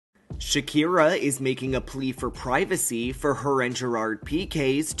Shakira is making a plea for privacy for her and Gerard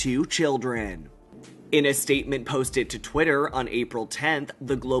Piqué's 2 children. In a statement posted to Twitter on April 10th,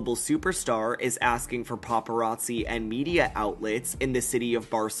 the global superstar is asking for paparazzi and media outlets in the city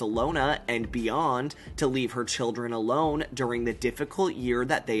of Barcelona and beyond to leave her children alone during the difficult year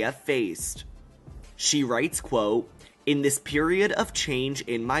that they have faced. She writes, quote, "In this period of change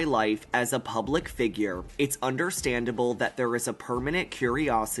in my life as a public figure, it's understandable that there is a permanent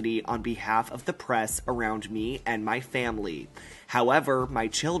curiosity on behalf of the press around me and my family. However, my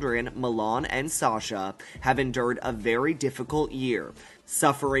children, Milan and Sasha, have endured a very difficult year,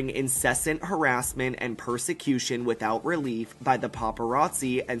 suffering incessant harassment and persecution without relief by the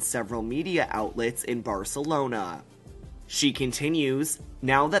paparazzi and several media outlets in Barcelona." She continues,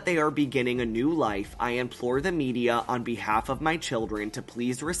 "Now that they are beginning a new life, I implore the media on behalf of my children to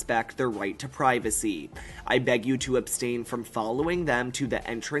please respect their right to privacy. I beg you to abstain from following them to the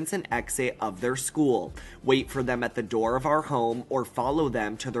entrance and exit of their school, wait for them at the door of our home, or follow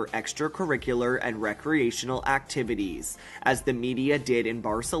them to their extracurricular and recreational activities, as the media did in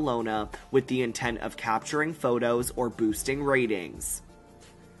Barcelona with the intent of capturing photos or boosting ratings."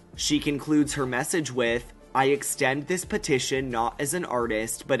 She concludes her message with, "I extend this petition not as an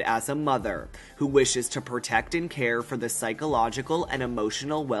artist, but as a mother who wishes to protect and care for the psychological and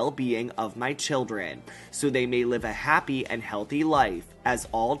emotional well-being of my children, so they may live a happy and healthy life, as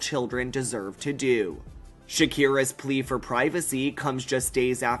all children deserve to do." Shakira's plea for privacy comes just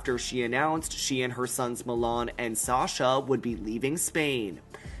days after she announced she and her sons Milan and Sasha would be leaving Spain.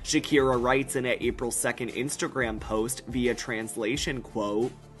 Shakira writes in an April 2nd Instagram post via translation,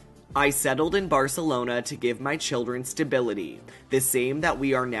 quote, "I settled in Barcelona to give my children stability, the same that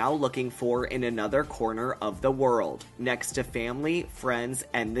we are now looking for in another corner of the world, next to family, friends,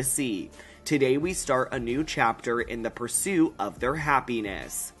 and the sea. Today we start a new chapter in the pursuit of their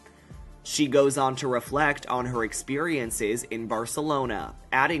happiness." She goes on to reflect on her experiences in Barcelona,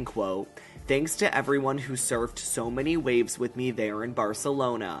 adding, quote, "Thanks to everyone who surfed so many waves with me there in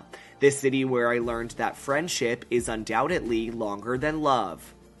Barcelona, the city where I learned that friendship is undoubtedly longer than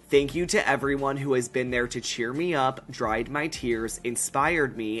love. Thank you to everyone who has been there to cheer me up, dried my tears,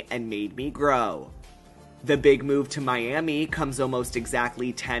 inspired me, and made me grow." The big move to Miami comes almost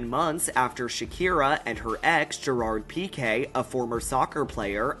exactly 10 months after Shakira and her ex, Gerard Piqué, a former soccer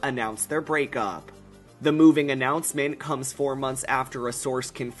player, announced their breakup. The moving announcement comes 4 months after a source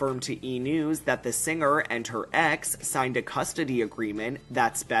confirmed to E! News that the singer and her ex signed a custody agreement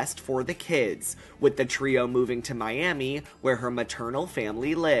that's best for the kids, with the trio moving to Miami, where her maternal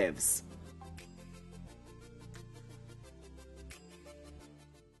family lives.